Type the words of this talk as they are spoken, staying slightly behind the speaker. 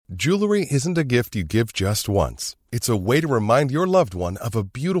Jewelry isn't a gift you give just once. It's a way to remind your loved one of a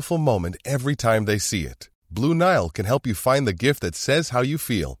beautiful moment every time they see it. Blue Nile can help you find the gift that says how you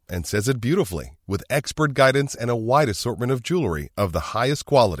feel and says it beautifully, with expert guidance and a wide assortment of jewelry of the highest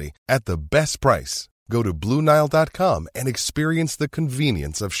quality at the best price. Go to BlueNile.com and experience the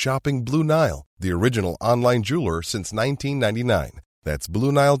convenience of shopping Blue Nile, the original online jeweler since 1999. That's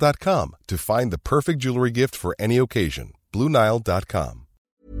BlueNile.com to find the perfect jewelry gift for any occasion. BlueNile.com.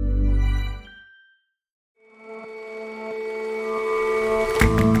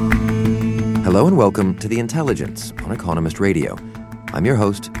 Hello and welcome to The Intelligence on Economist Radio. I'm your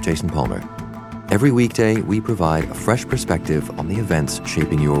host, Jason Palmer. Every weekday, we provide a fresh perspective on the events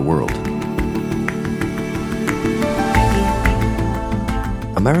shaping your world.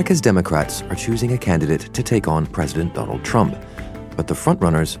 America's Democrats are choosing a candidate to take on President Donald Trump, but the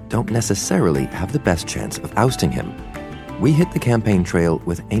frontrunners don't necessarily have the best chance of ousting him. We hit the campaign trail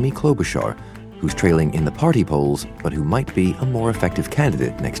with Amy Klobuchar, who's trailing in the party polls, but who might be a more effective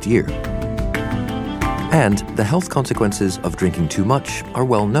candidate next year. And the health consequences of drinking too much are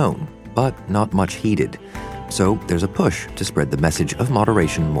well known, but not much heeded. So there's a push to spread the message of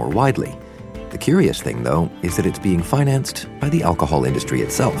moderation more widely. The curious thing, though, is that it's being financed by the alcohol industry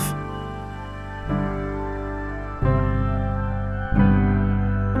itself.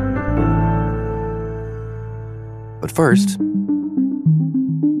 But first,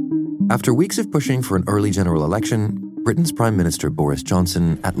 after weeks of pushing for an early general election, Britain's Prime Minister Boris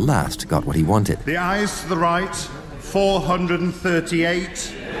Johnson at last got what he wanted. The ayes to the right,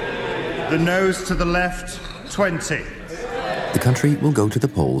 438. The noes to the left, 20. The country will go to the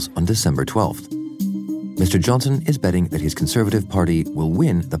polls on December 12th. Mr. Johnson is betting that his Conservative Party will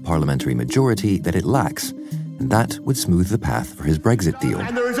win the parliamentary majority that it lacks, and that would smooth the path for his Brexit deal.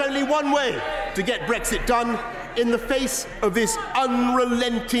 And there is only one way to get Brexit done in the face of this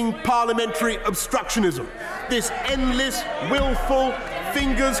unrelenting parliamentary obstructionism, this endless, willful,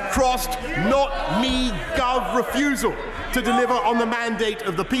 fingers crossed, not me, gov refusal to deliver on the mandate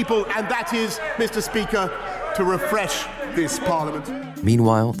of the people, and that is, Mr. Speaker, to refresh this Parliament.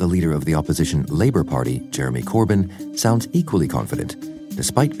 Meanwhile, the leader of the opposition Labour Party, Jeremy Corbyn, sounds equally confident,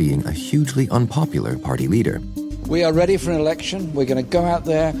 despite being a hugely unpopular party leader. We are ready for an election. We're going to go out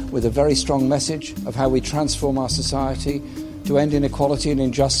there with a very strong message of how we transform our society to end inequality and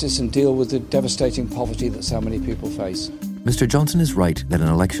injustice and deal with the devastating poverty that so many people face. Mr. Johnson is right that an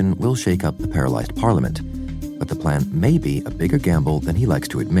election will shake up the paralysed Parliament, but the plan may be a bigger gamble than he likes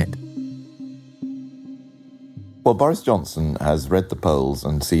to admit. Well, Boris Johnson has read the polls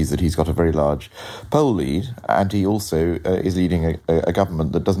and sees that he's got a very large poll lead, and he also is leading a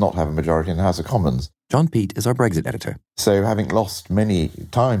government that does not have a majority in the House of Commons. John Peet is our Brexit editor. So having lost many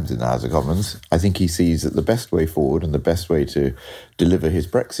times in the House of Commons, I think he sees that the best way forward and the best way to deliver his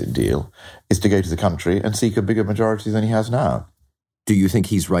Brexit deal is to go to the country and seek a bigger majority than he has now. Do you think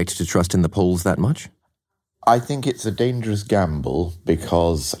he's right to trust in the polls that much? I think it's a dangerous gamble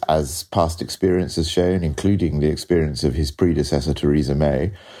because, as past experience has shown, including the experience of his predecessor Theresa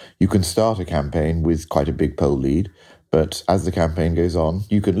May, you can start a campaign with quite a big poll lead, but as the campaign goes on,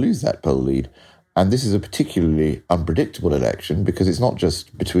 you can lose that poll lead. And this is a particularly unpredictable election because it's not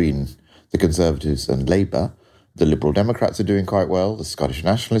just between the Conservatives and Labour. The Liberal Democrats are doing quite well. The Scottish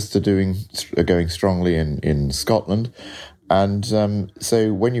Nationalists are going strongly in Scotland. And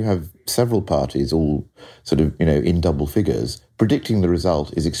so when you have several parties all sort of, in double figures, predicting the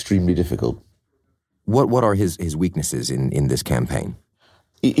result is extremely difficult. What are his weaknesses in this campaign?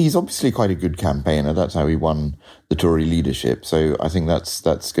 He's obviously quite a good campaigner. That's how he won the Tory leadership. So I think that's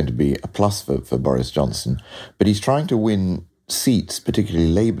going to be a plus for Boris Johnson. But he's trying to win seats, particularly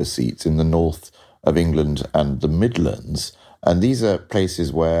Labour seats in the north of England and the Midlands. And these are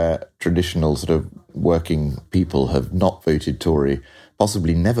places where traditional sort of working people have not voted Tory,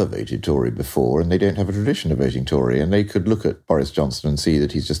 possibly never voted Tory before, and they don't have a tradition of voting Tory. And they could look at Boris Johnson and see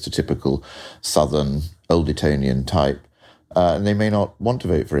that he's just a typical southern, old Etonian type. And they may not want to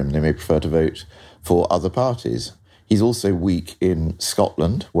vote for him. They may prefer to vote for other parties. He's also weak in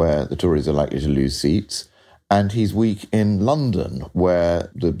Scotland, where the Tories are likely to lose seats. And he's weak in London,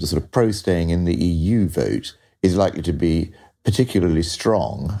 where the sort of pro-staying in the EU vote is likely to be particularly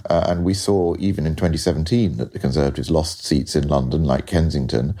strong. And we saw even in 2017 that the Conservatives lost seats in London, like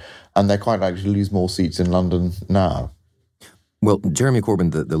Kensington, and they're quite likely to lose more seats in London now. Well, Jeremy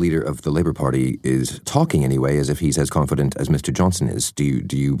Corbyn, the leader of the Labour Party, is talking anyway as if he's as confident as Mr. Johnson is. Do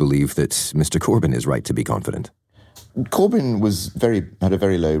you believe that Mr. Corbyn is right to be confident? Corbyn had a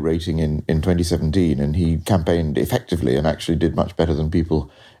very low rating in 2017, and he campaigned effectively and actually did much better than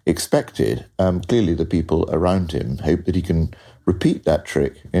people expected. Clearly, the people around him hope that he can repeat that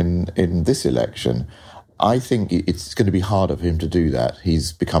trick in this election. I think it's going to be harder for him to do that.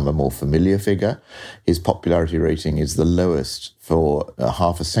 He's become a more familiar figure. His popularity rating is the lowest for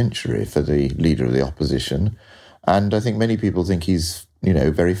half a century for the leader of the opposition. And I think many people think he's,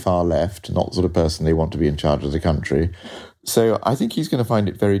 very far left, not the sort of person they want to be in charge of the country. So I think he's going to find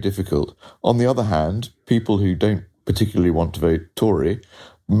it very difficult. On the other hand, people who don't particularly want to vote Tory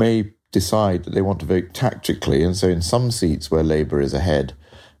may decide that they want to vote tactically. And so in some seats where Labour is ahead,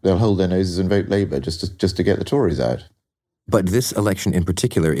 they'll hold their noses and vote Labour just to get the Tories out. But this election in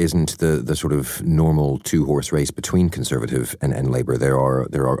particular isn't the sort of normal two-horse race between Conservative and Labour. There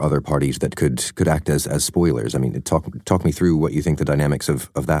are other parties that could act as spoilers. I mean, talk me through what you think the dynamics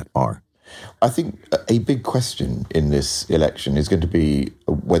of that are. I think a big question in this election is going to be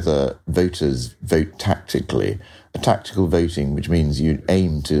whether voters vote tactically. A tactical voting, which means you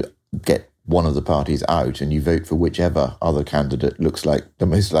aim to get one of the parties out and you vote for whichever other candidate looks like the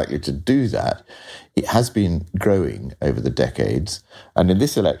most likely to do that. It has been growing over the decades. And in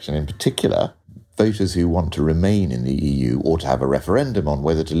this election in particular, voters who want to remain in the EU or to have a referendum on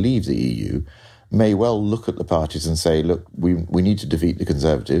whether to leave the EU may well look at the parties and say, look, we need to defeat the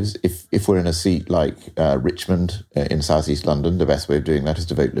Conservatives. If we're in a seat like Richmond in South East London, the best way of doing that is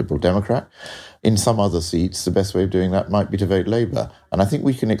to vote Liberal Democrat. In some other seats, the best way of doing that might be to vote Labour. And I think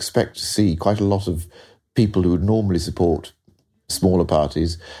we can expect to see quite a lot of people who would normally support smaller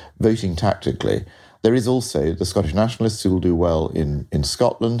parties voting tactically. There is also the Scottish Nationalists who will do well in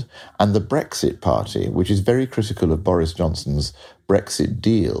Scotland, and the Brexit Party, which is very critical of Boris Johnson's Brexit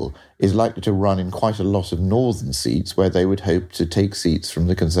deal, is likely to run in quite a lot of northern seats where they would hope to take seats from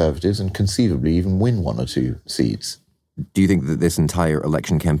the Conservatives and conceivably even win one or two seats. Do you think that this entire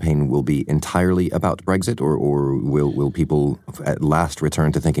election campaign will be entirely about Brexit, or will people at last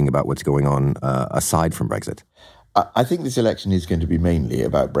return to thinking about what's going on aside from Brexit? I think this election is going to be mainly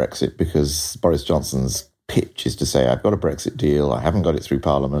about Brexit because Boris Johnson's pitch is to say, I've got a Brexit deal, I haven't got it through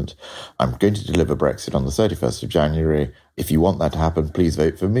Parliament, I'm going to deliver Brexit on the 31st of January. If you want that to happen, please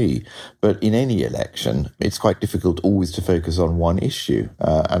vote for me. But in any election, it's quite difficult always to focus on one issue.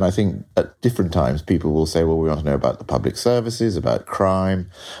 And I think at different times, people will say, well, we want to know about the public services, about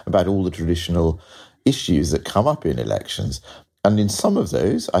crime, about all the traditional issues that come up in elections. And in some of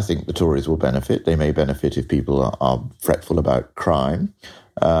those, I think the Tories will benefit. They may benefit if people are fretful about crime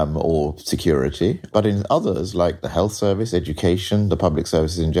or security. But in others, like the health service, education, the public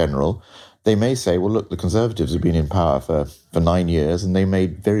services in general, they may say, well, look, the Conservatives have been in power for 9 years and they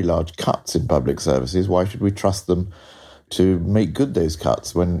made very large cuts in public services. Why should we trust them to make good those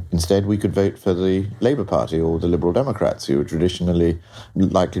cuts when instead we could vote for the Labour Party or the Liberal Democrats, who are traditionally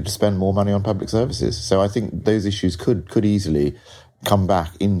likely to spend more money on public services? So I think those issues could easily come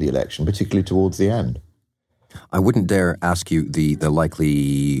back in the election, particularly towards the end. I wouldn't dare ask you the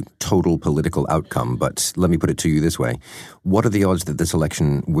likely total political outcome, but let me put it to you this way. What are the odds that this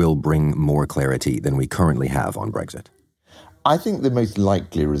election will bring more clarity than we currently have on Brexit? I think the most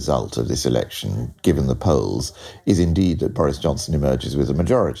likely result of this election, given the polls, is indeed that Boris Johnson emerges with a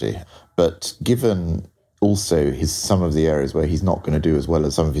majority. But given also some of the areas where he's not going to do as well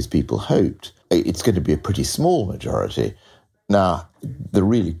as some of his people hoped, it's going to be a pretty small majority. Now, the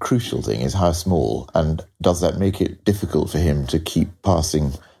really crucial thing is how small, and does that make it difficult for him to keep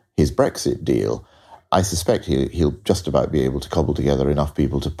passing his Brexit deal? I suspect he'll just about be able to cobble together enough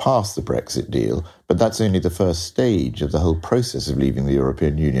people to pass the Brexit deal, but that's only the first stage of the whole process of leaving the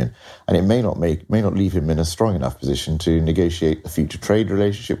European Union, and it may not leave him in a strong enough position to negotiate the future trade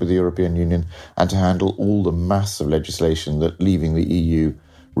relationship with the European Union and to handle all the mass of legislation that leaving the EU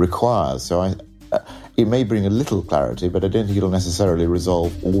requires. So it may bring a little clarity, but I don't think it'll necessarily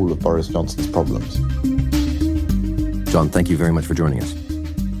resolve all of Boris Johnson's problems. John, thank you very much for joining us.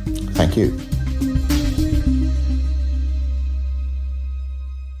 Thank you.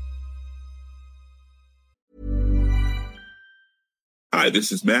 Hi,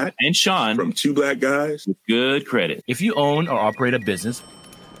 this is Matt and Sean from Two Black Guys with Good Credit. If you own or operate a business,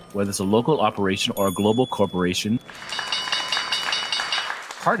 whether it's a local operation or a global corporation,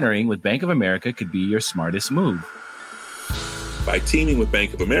 partnering with Bank of America could be your smartest move. By teaming with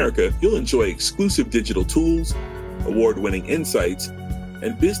Bank of America, you'll enjoy exclusive digital tools, award-winning insights,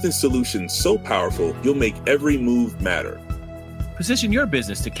 and business solutions so powerful you'll make every move matter. Position your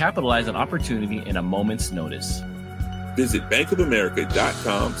business to capitalize on opportunity in a moment's notice. Visit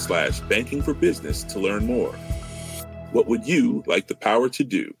bankofamerica.com/banking for business to learn more. What would you like the power to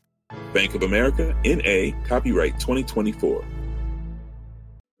do? Bank of America, N.A., copyright 2024.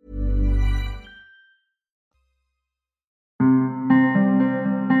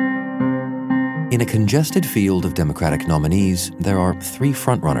 In In a congested field of Democratic nominees, there are three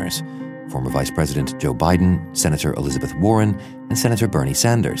frontrunners: former Vice President Joe Biden, Senator Elizabeth Warren, and Senator Bernie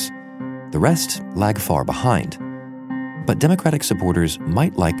Sanders. The rest lag far behind. But Democratic supporters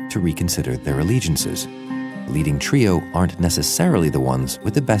might like to reconsider their allegiances. The leading trio aren't necessarily the ones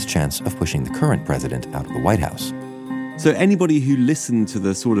with the best chance of pushing the current president out of the White House. So anybody who listened to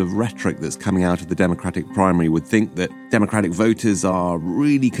the sort of rhetoric that's coming out of the Democratic primary would think that Democratic voters are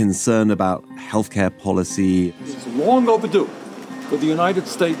really concerned about healthcare policy. It's long overdue for the United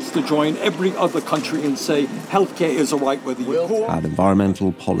States to join every other country and say healthcare is a right whether you're poor. About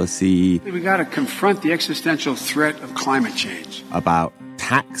environmental policy. We got to confront the existential threat of climate change. About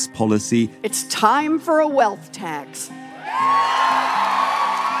tax policy. It's time for a wealth tax.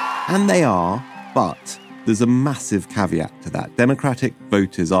 And they are, but there's a massive caveat to that. Democratic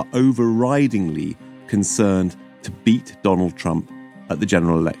voters are overridingly concerned to beat Donald Trump at the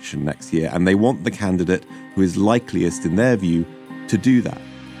general election next year, and they want the candidate who is likeliest, in their view, to do that.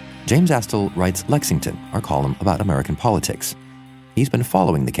 James Astle writes Lexington, our column about American politics. He's been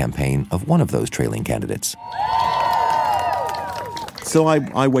following the campaign of one of those trailing candidates. So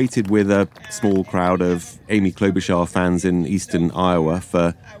I waited with a small crowd of Amy Klobuchar fans in eastern Iowa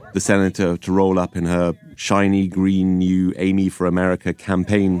for the senator to roll up in her shiny green new Amy for America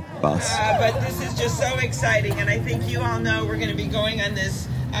campaign bus. But this is just so exciting, and I think you all know we're going to be going on this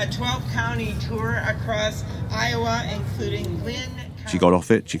 12-county tour across Iowa, including Lynn. She got off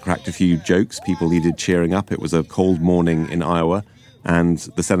it, she cracked a few jokes, people needed cheering up. It was a cold morning in Iowa, and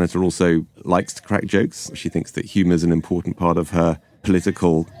the senator also likes to crack jokes. She thinks that humor is an important part of her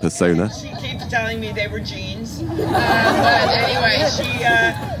political persona. She keeps telling me they were jeans. But anyway,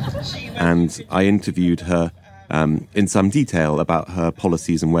 she and I interviewed her in some detail about her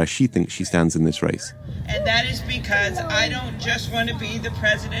policies and where she thinks she stands in this race. And that is because I don't just want to be the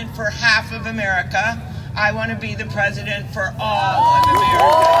president for half of America. I want to be the president for all of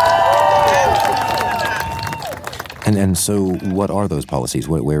America. And so what are those policies?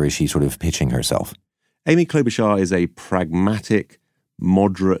 Where is she sort of pitching herself? Amy Klobuchar is a pragmatic,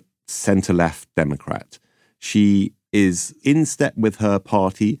 moderate, centre-left Democrat. She is in step with her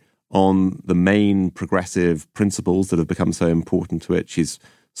party on the main progressive principles that have become so important to it. She's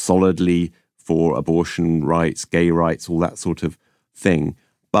solidly for abortion rights, gay rights, all that sort of thing.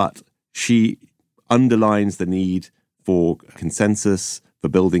 But she underlines the need for consensus, for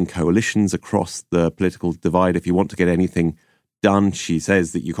building coalitions across the political divide. If you want to get anything done, she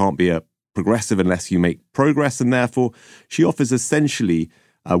says that you can't be a progressive unless you make progress, and therefore she offers essentially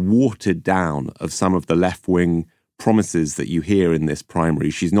a watered down of some of the left-wing promises that you hear in this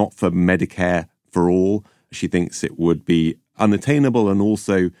primary. She's not for Medicare for all. She thinks it would be unattainable and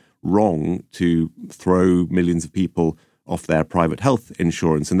also wrong to throw millions of people off their private health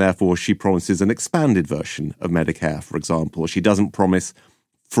insurance, and therefore she promises an expanded version of Medicare, for example. She doesn't promise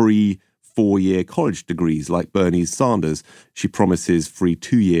free 4-year college degrees like Bernie Sanders. She promises free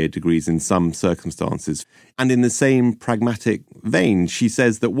 2-year degrees in some circumstances. And in the same pragmatic vein, she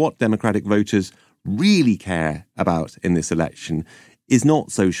says that what Democratic voters really care about in this election is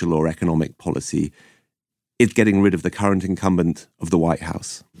not social or economic policy. It's getting rid of the current incumbent of the White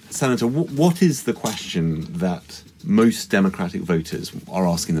House. Senator, what is the question that most Democratic voters are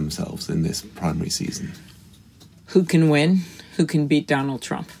asking themselves in this primary season? Who can win? Who can beat Donald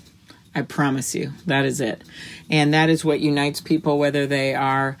Trump? I promise you, that is it. And that is what unites people, whether they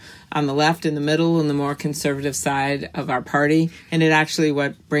are on the left, in the middle, and the more conservative side of our party. And it actually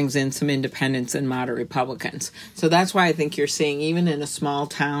what brings in some independents and moderate Republicans. So that's why I think you're seeing, even in a small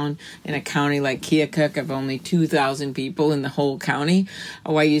town, in a county like Keokuk of only 2,000 people in the whole county,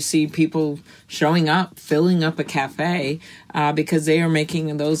 why you see people showing up, filling up a cafe, because they are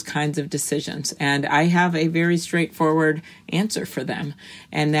making those kinds of decisions. And I have a very straightforward answer for them.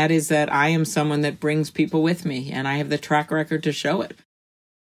 And that is that I am someone that brings people with me, and I have the track record to show it.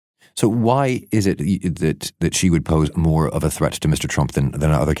 So why is it that she would pose more of a threat to Mr. Trump than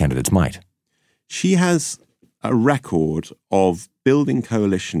other candidates might? She has a record of building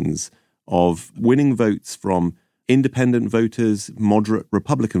coalitions, of winning votes from independent voters, moderate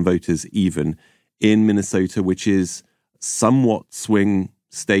Republican voters even, in Minnesota, which is somewhat swing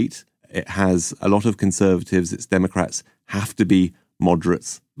state. It has a lot of conservatives. Its Democrats have to be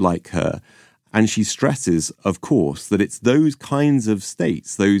moderates like her. And she stresses, of course, that it's those kinds of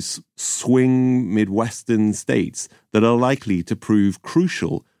states, those swing Midwestern states, that are likely to prove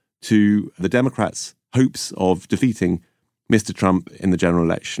crucial to the Democrats' hopes of defeating Mr. Trump in the general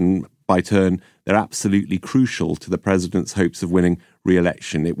election. By turn, they're absolutely crucial to the president's hopes of winning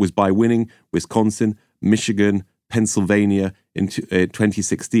re-election. It was by winning Wisconsin, Michigan, Pennsylvania in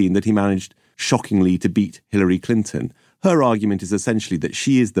 2016 that he managed shockingly to beat Hillary Clinton. Her argument is essentially that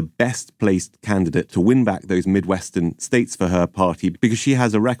she is the best placed candidate to win back those Midwestern states for her party because she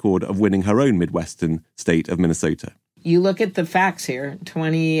has a record of winning her own Midwestern state of Minnesota. You look at the facts here.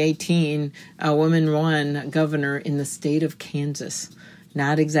 2018, a woman won governor in the state of Kansas.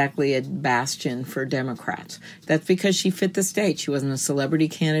 Not exactly a bastion for Democrats. That's because she fit the state. She wasn't a celebrity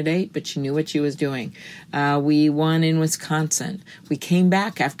candidate, but she knew what she was doing. We won in Wisconsin. We came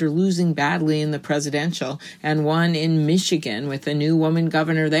back after losing badly in the presidential and won in Michigan with a new woman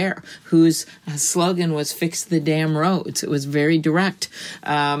governor there whose slogan was "Fix the damn roads." It was very direct.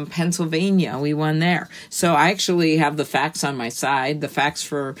 Pennsylvania, we won there. So I actually have the facts on my side. The facts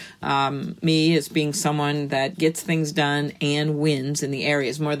for me as being someone that gets things done and wins in the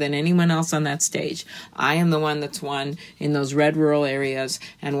areas more than anyone else on that stage. I am the one that's won in those red rural areas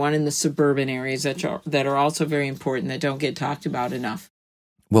and one in the suburban areas that are also very important that don't get talked about enough.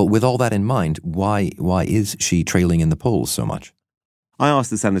 Well, with all that in mind, why is she trailing in the polls so much? I asked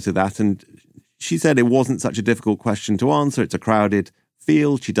the senator that, and she said it wasn't such a difficult question to answer. It's a crowded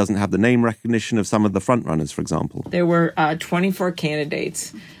field. She doesn't have the name recognition of some of the frontrunners, for example. There were 24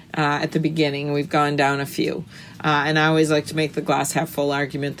 candidates at the beginning. We've gone down a few. And I always like to make the glass half full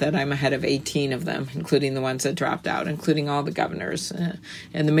argument that I'm ahead of 18 of them, including the ones that dropped out, including all the governors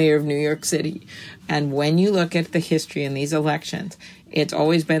and the mayor of New York City. And when you look at the history in these elections, it's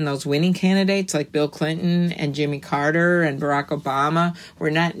always been those winning candidates like Bill Clinton and Jimmy Carter and Barack Obama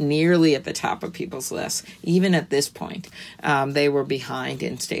were not nearly at the top of people's lists. Even at this point, they were behind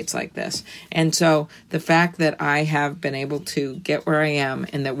in states like this. And so the fact that I have been able to get where I am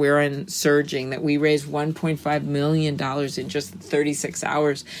and that we're surging, that we raised $1.5 million in just 36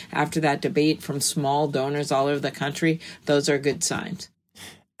 hours after that debate from small donors all over the country, those are good signs.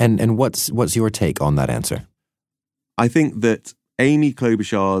 And what's your take on that answer? I think that Amy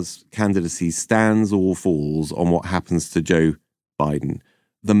Klobuchar's candidacy stands or falls on what happens to Joe Biden.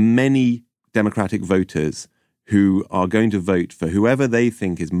 The many Democratic voters who are going to vote for whoever they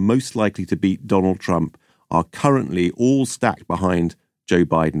think is most likely to beat Donald Trump are currently all stacked behind Joe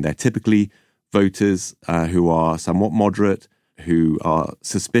Biden. They're typically voters who are somewhat moderate, who are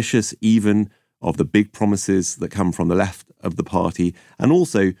suspicious even of the big promises that come from the left of the party, and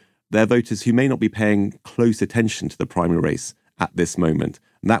also they're voters who may not be paying close attention to the primary race at this moment.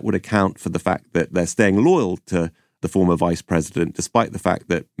 And that would account for the fact that they're staying loyal to the former vice president, despite the fact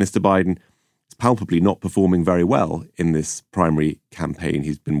that Mr. Biden is palpably not performing very well in this primary campaign.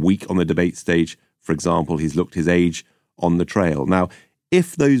 He's been weak on the debate stage, for example. He's looked his age on the trail. Now,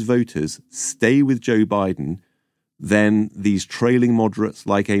 if those voters stay with Joe Biden, then these trailing moderates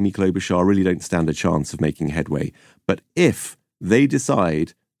like Amy Klobuchar really don't stand a chance of making headway. But if they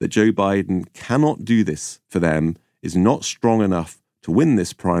decide that Joe Biden cannot do this for them, is not strong enough to win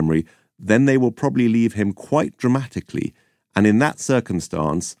this primary, then they will probably leave him quite dramatically. And in that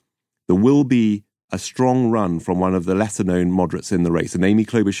circumstance, there will be a strong run from one of the lesser-known moderates in the race. And Amy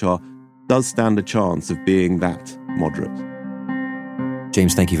Klobuchar does stand a chance of being that moderate.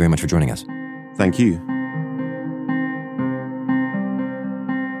 James, thank you very much for joining us. Thank you.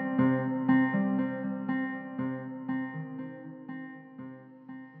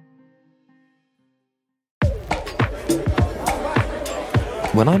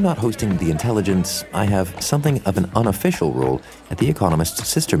 When I'm not hosting The Intelligence, I have something of an unofficial role at The Economist's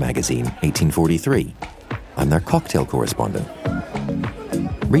sister magazine, 1843. I'm their cocktail correspondent.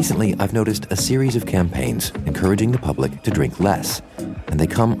 Recently, I've noticed a series of campaigns encouraging the public to drink less, and they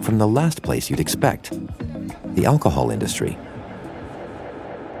come from the last place you'd expect, the alcohol industry.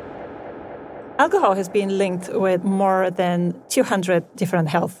 Alcohol has been linked with more than 200 different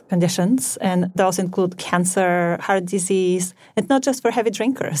health conditions, and those include cancer, heart disease, and not just for heavy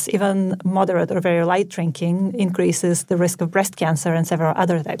drinkers. Even moderate or very light drinking increases the risk of breast cancer and several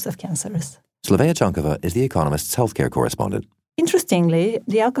other types of cancers. Slavea Chankova is The Economist's healthcare correspondent. Interestingly,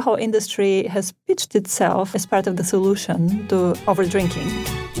 the alcohol industry has pitched itself as part of the solution to overdrinking.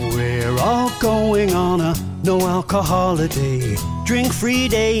 We're all going on a no-alcohol holiday, drink-free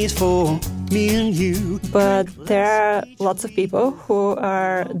days for me and you. But there are lots of people who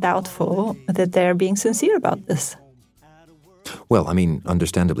are doubtful that they're being sincere about this. Well, I mean,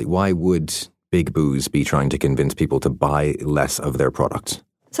 understandably, why would Big Booze be trying to convince people to buy less of their products?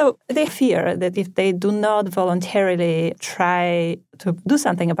 So they fear that if they do not voluntarily try to do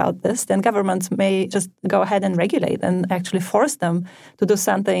something about this, then governments may just go ahead and regulate and actually force them to do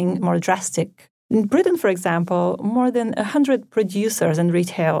something more drastic. In Britain, for example, more than 100 producers and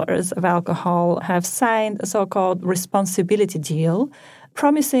retailers of alcohol have signed a so-called responsibility deal,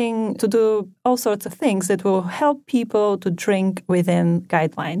 promising to do all sorts of things that will help people to drink within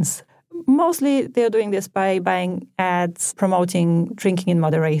guidelines. Mostly they're doing this by buying ads promoting drinking in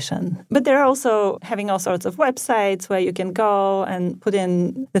moderation. But they're also having all sorts of websites where you can go and put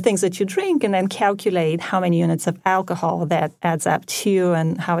in the things that you drink and then calculate how many units of alcohol that adds up to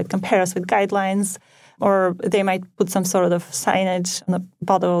and how it compares with guidelines. Or they might put some sort of signage on the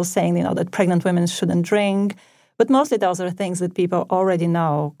bottle saying, that pregnant women shouldn't drink. But mostly those are things that people already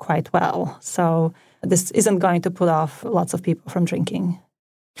know quite well. So this isn't going to put off lots of people from drinking.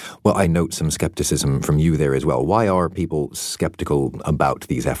 Well, I note some skepticism from you there as well. Why are people skeptical about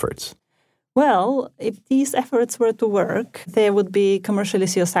these efforts? Well, if these efforts were to work, they would be commercially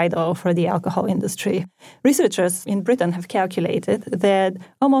suicidal for the alcohol industry. Researchers in Britain have calculated that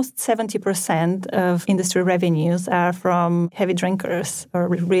almost 70% of industry revenues are from heavy drinkers or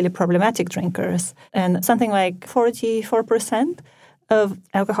really problematic drinkers. And something like 44% of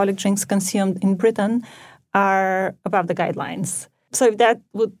alcoholic drinks consumed in Britain are above the guidelines. So if that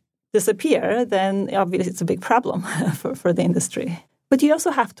would disappear, then obviously it's a big problem for the industry. But you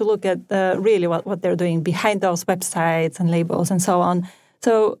also have to look at really what they're doing behind those websites and labels and so on.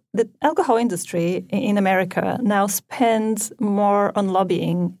 So the alcohol industry in America now spends more on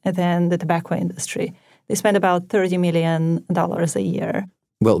lobbying than the tobacco industry. They spend about $30 million a year.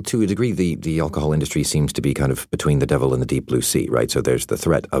 Well, to a degree, the alcohol industry seems to be kind of between the devil and the deep blue sea, right? So there's the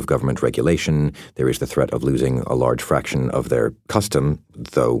threat of government regulation. There is the threat of losing a large fraction of their custom,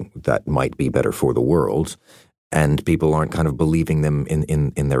 though that might be better for the world. And people aren't kind of believing them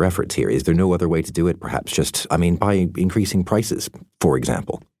in their efforts here. Is there no other way to do it? Perhaps just, by increasing prices, for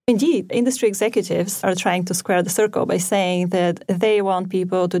example. Indeed, industry executives are trying to square the circle by saying that they want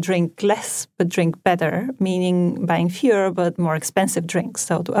people to drink less but drink better, meaning buying fewer but more expensive drinks,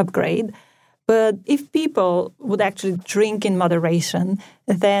 so to upgrade. But if people would actually drink in moderation,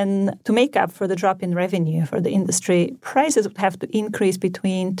 then to make up for the drop in revenue for the industry, prices would have to increase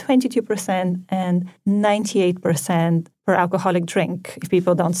between 22% and 98% per alcoholic drink if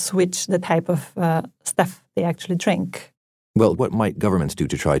people don't switch the type of stuff they actually drink. Well, what might governments do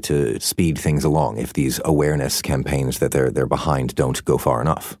to try to speed things along if these awareness campaigns that they're behind don't go far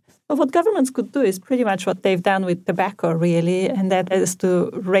enough? Well, what governments could do is pretty much what they've done with tobacco, really, and that is to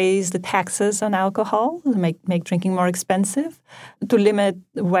raise the taxes on alcohol, make drinking more expensive, to limit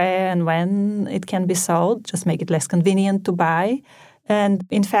where and when it can be sold, just make it less convenient to buy. And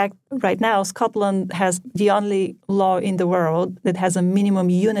in fact, right now, Scotland has the only law in the world that has a minimum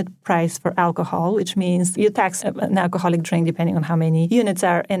unit price for alcohol, which means you tax an alcoholic drink depending on how many units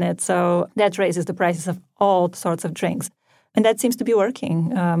are in it. So that raises the prices of all sorts of drinks. And that seems to be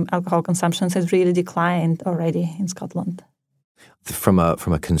working. Alcohol consumption has really declined already in Scotland. From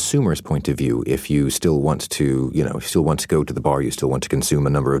a consumer's point of view, if you still want to, go to the bar, you still want to consume a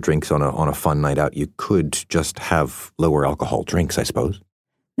number of drinks on a fun night out, you could just have lower alcohol drinks, I suppose.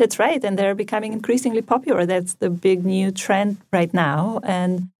 That's right, and they're becoming increasingly popular. That's the big new trend right now.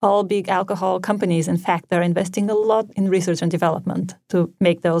 And all big alcohol companies, in fact, are investing a lot in research and development to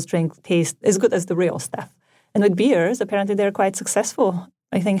make those drinks taste as good as the real stuff. And with beers, apparently they're quite successful.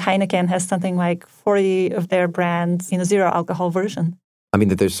 I think Heineken has something like 40 of their brands in a zero alcohol version.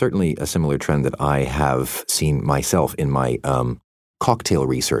 There's certainly a similar trend that I have seen myself in my cocktail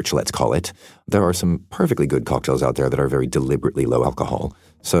research, let's call it. There are some perfectly good cocktails out there that are very deliberately low alcohol.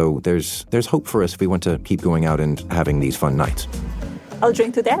 So there's hope for us if we want to keep going out and having these fun nights. I'll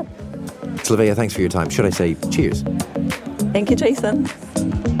drink to that. Slavea, thanks for your time. Should I say cheers? Thank you, Jason.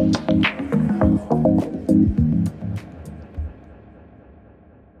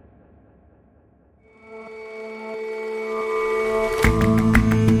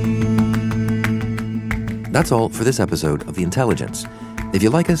 That's all for this episode of The Intelligence. If you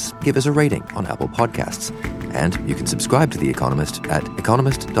like us, give us a rating on Apple Podcasts. And you can subscribe to The Economist at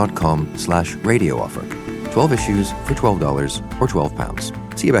economist.com/radio offer. 12 issues for $12 or £12.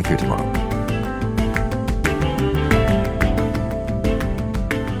 See you back here tomorrow.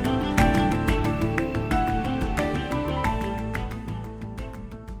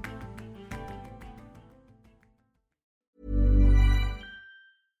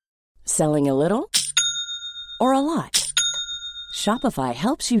 Selling a little or a lot? Shopify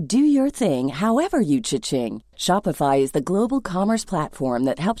helps you do your thing however you cha-ching. Shopify is the global commerce platform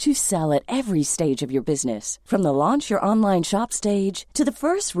that helps you sell at every stage of your business. From the launch your online shop stage to the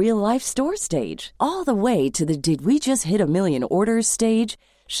first real-life store stage, all the way to the did we just hit a million orders stage.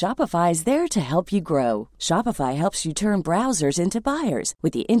 Shopify is there to help you grow. Shopify helps you turn browsers into buyers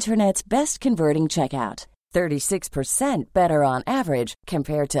with the internet's best converting checkout. 36% better on average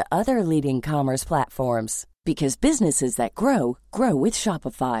compared to other leading commerce platforms. Because businesses that grow, grow with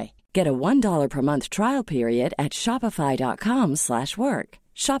Shopify. Get a $1 per month trial period at shopify.com/work.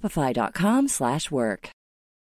 Shopify.com/work.